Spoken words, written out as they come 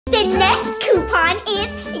The next coupon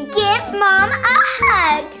is give Mom a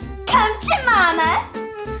hug. Come to Mama.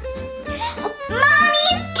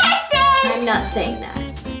 Mommy's kisses! I'm not saying that.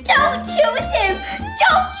 Don't choose him!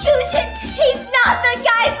 Don't choose him! He's not the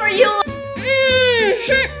guy for you!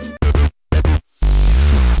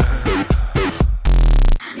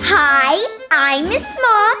 Hi, I'm Miss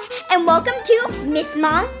Mom, and welcome to Miss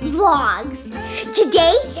Mom Vlogs.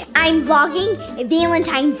 Today, I'm vlogging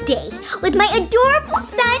Valentine's Day with my adorable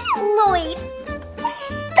son, Lloyd.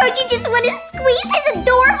 Don't you just want to squeeze his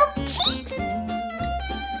adorable cheeks?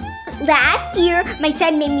 Last year, my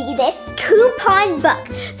son made me this coupon book,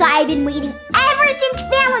 so I've been waiting ever since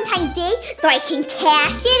Valentine's Day so I can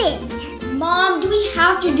cash it in. Mom, do we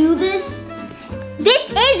have to do this? This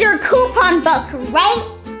is your coupon book, right?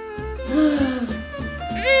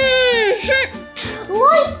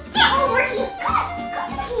 Lloyd, get over here. Come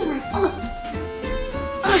to the camera.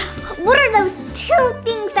 What are those two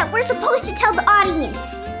things that we're supposed to tell the audience?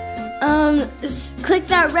 Click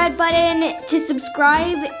that red button to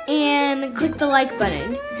subscribe and click the like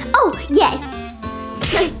button. Oh, yes.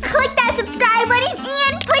 Click that subscribe button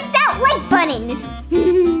and push that like button.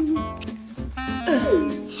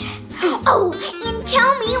 Oh, and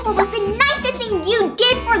tell me what was the nicest thing you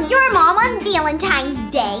did for your mom on Valentine's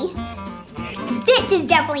Day? This is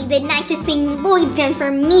definitely the nicest thing Lloyd's done for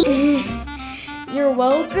me. You're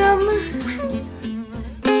welcome.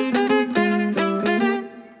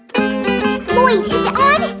 Lloyd, is it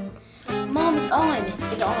on? Mom, it's on.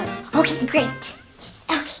 It's on. Okay, great.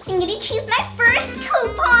 Okay, I'm gonna choose my first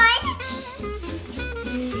coupon.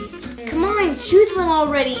 Come on, choose one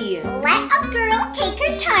already. Let a girl take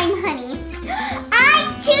her time, honey.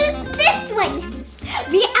 I choose this one.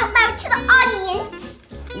 Read it out loud to the audience.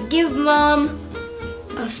 Give Mom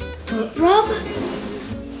a foot rub.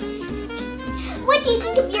 What do you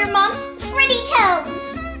think of your mom's pretty toes?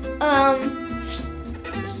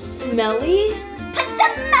 Smelly? Put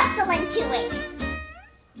some muscle into it.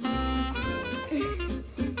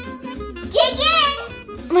 Dig in.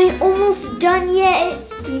 Am I almost done yet?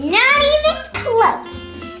 Not even close.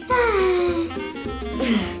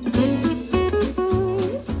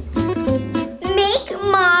 Make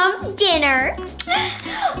Mom dinner.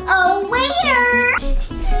 Oh, waiter.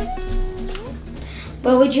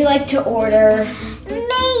 What would you like to order?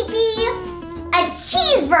 Maybe a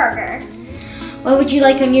cheeseburger. What would you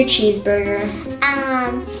like on your cheeseburger?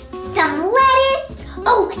 Some lettuce.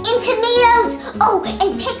 Oh, and tomatoes. Oh,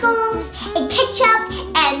 and pickles, and ketchup,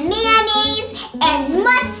 and mayonnaise, and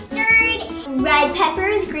mustard, red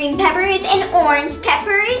peppers, green peppers, and orange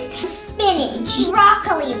peppers, spinach,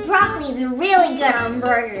 broccoli. Broccoli is really good on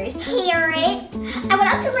burgers. Carrot. I would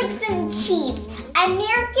also like some cheese.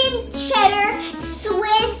 American cheddar,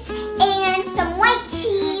 Swiss, and some white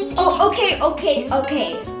cheese. Oh, okay.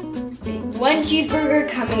 One cheeseburger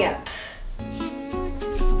coming up.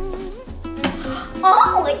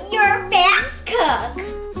 Oh, you're a fast cook.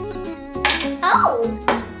 Oh,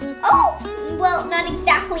 well, not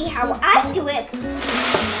exactly how I do it.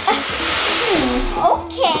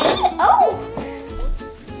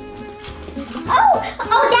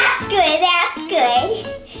 Okay, that's good.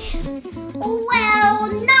 Well,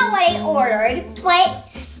 not what I ordered, but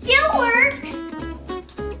still works.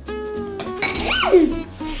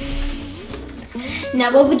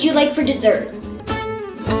 Now, what would you like for dessert?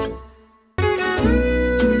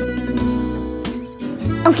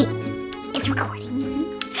 Okay, it's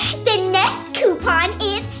recording. The next coupon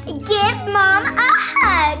is give Mom a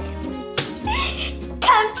hug.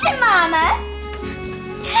 Come to Mama.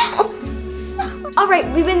 All right,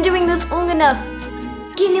 we've been doing this long enough.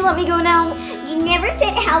 Can you let me go now? You never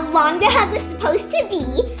said how long the hug was supposed to be.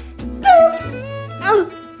 Boop. Oh.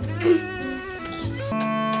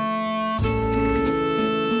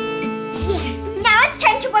 Now it's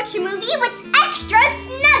time to watch a movie with extra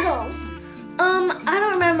snuggles. I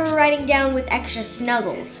don't remember writing down with extra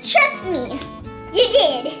snuggles. Trust me, you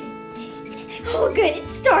did. Oh good,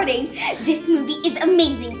 it's starting. This movie is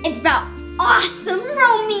amazing. It's about awesome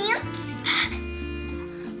romance.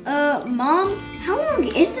 Mom, how long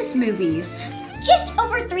is this movie? Just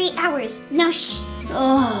over 3 hours. Now shh.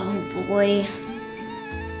 Oh boy.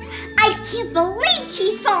 I can't believe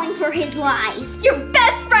she's falling for his lies. Your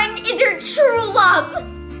best friend is your true love.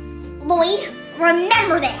 Lloyd,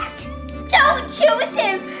 remember that. Don't choose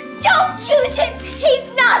him. Don't choose him. He's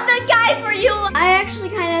not the guy for you. I actually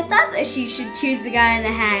kind of thought that she should choose the guy in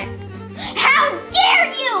the hat. How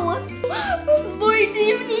dare you? Lloyd, do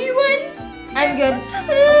you need one? I'm good.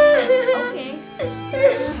 Okay.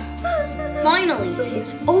 Finally,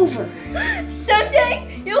 it's over.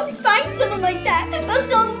 Someday, you'll find someone like that, but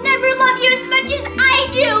they'll never love you as much as I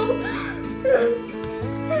do.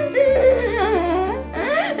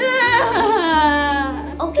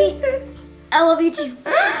 Okay, I love you too.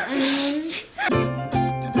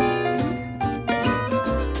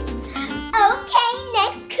 Okay,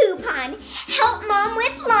 next coupon. Help mom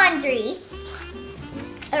with laundry.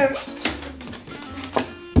 All right.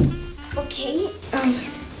 Okay,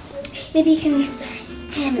 maybe you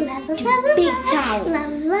can have a big towel.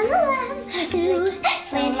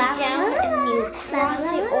 Slant it down and you cross it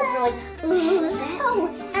over like that. Oh,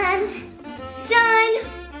 Done.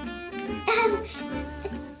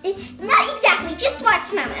 Not exactly. Just watch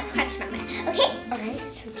mama. Watch mama. Okay?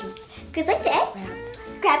 Alright, so just Goes like this.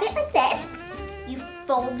 Grab it like this. You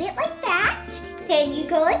fold it like that. Then you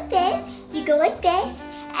go like this. You go like this.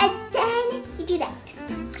 And then you do that.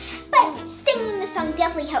 But singing the song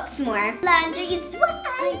definitely helps more. Laundry is what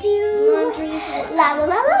I do. Laundry is what La la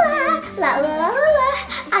la la la la la la la.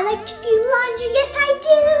 I like to do laundry. Yes, I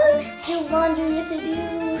do. do laundry, yes I do.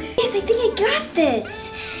 Yes, I think I got this.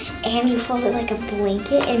 And you fold it like a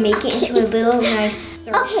blanket and make it into a little nice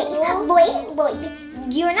circle. Okay, Lloyd,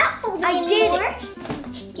 you're not folding anymore.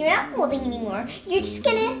 You're not folding anymore. You're just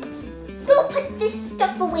gonna go put this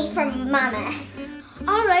stuff away from Mama.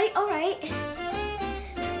 Alright.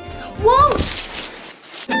 Whoa!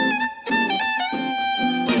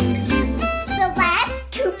 The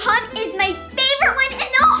last coupon is my favorite one in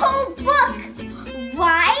the whole book.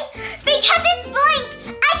 Why? Because it's blank.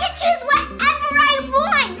 I can choose whatever I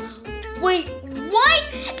want. Wait, what?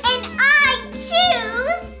 And I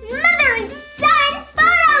choose mother and son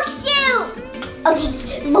photo shoot. Okay,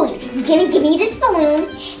 Lloyd, you're gonna give me this balloon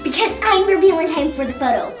because I'm revealing time for the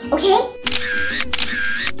photo, okay?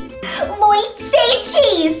 Lloyd, say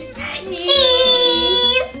cheese.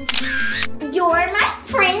 Cheese. You're my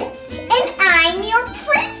prince and I'm your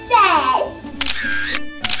princess.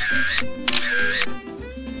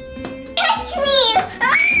 Catch me.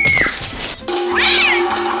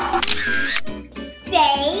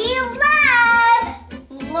 Say love.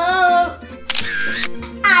 Love.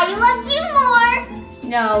 I love you more.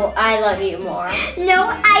 No, I love you more. No,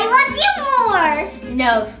 I love you more.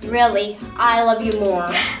 No, really, I love you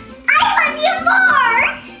more. I love you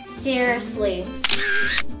more. Seriously.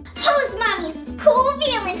 Who's mommy's cool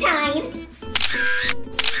Valentine?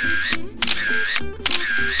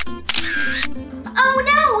 Oh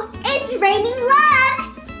no, it's raining love.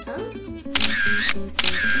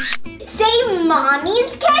 Say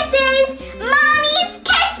mommy's kisses. Mommy's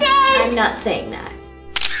kisses. I'm not saying that.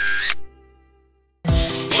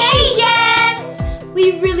 Hey, Gems.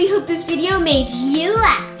 We really hope this video made you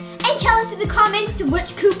laugh. And tell us in the comments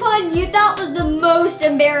which coupon you thought was the most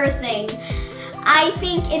embarrassing. I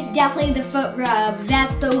think it's definitely the foot rub.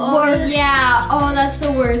 That's the worst. Yeah, that's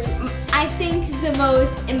the worst. I think the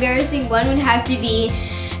most embarrassing one would have to be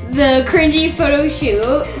the cringy photo shoot.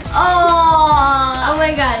 Oh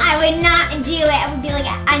my god. I would not do it. I would be like,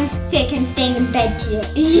 I'm sick, I'm staying in bed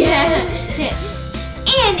today. Yeah.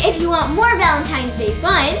 And if you want more Valentine's Day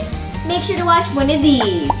fun, make sure to watch one of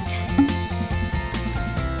these.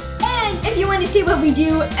 And if you want to see what we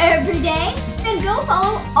do every day, then go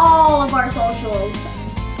follow all of our socials.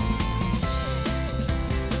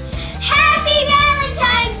 Happy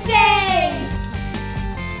Valentine's Day!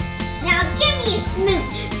 Now give me a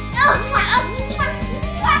smooch. Oh, help me! Help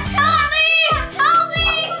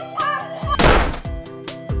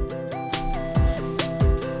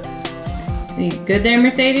me! You good there,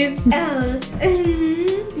 Mercedes? Oh,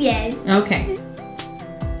 yes. Okay.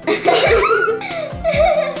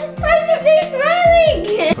 Why'd you say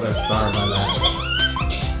smiling? Put a star by that.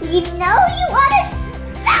 You know you want to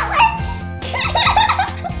smell it.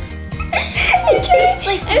 It tastes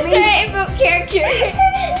like I'm sorry, I broke character.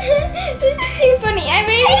 This is too funny. I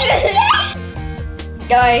made it.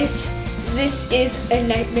 Guys, this is a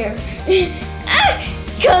nightmare.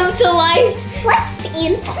 Come to life. Flex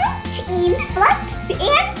and protein. Flex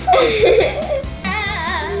and protein.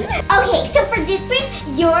 Okay, so for this week,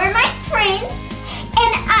 you're my prince,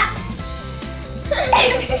 and oopsies.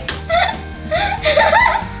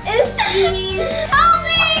 Help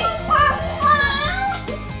me!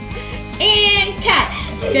 And cut.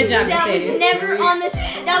 Good job, That was Mercedes. never on the.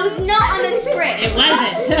 That was not on the script. It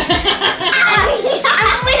wasn't.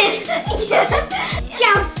 I'm winning.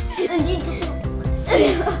 Joust.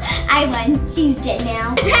 I won. She's dead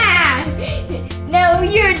now. No,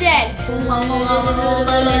 you're dead.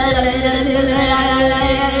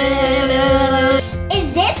 Is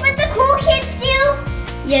this what the cool kids do?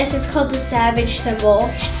 Yes, it's called the savage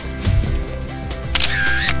symbol.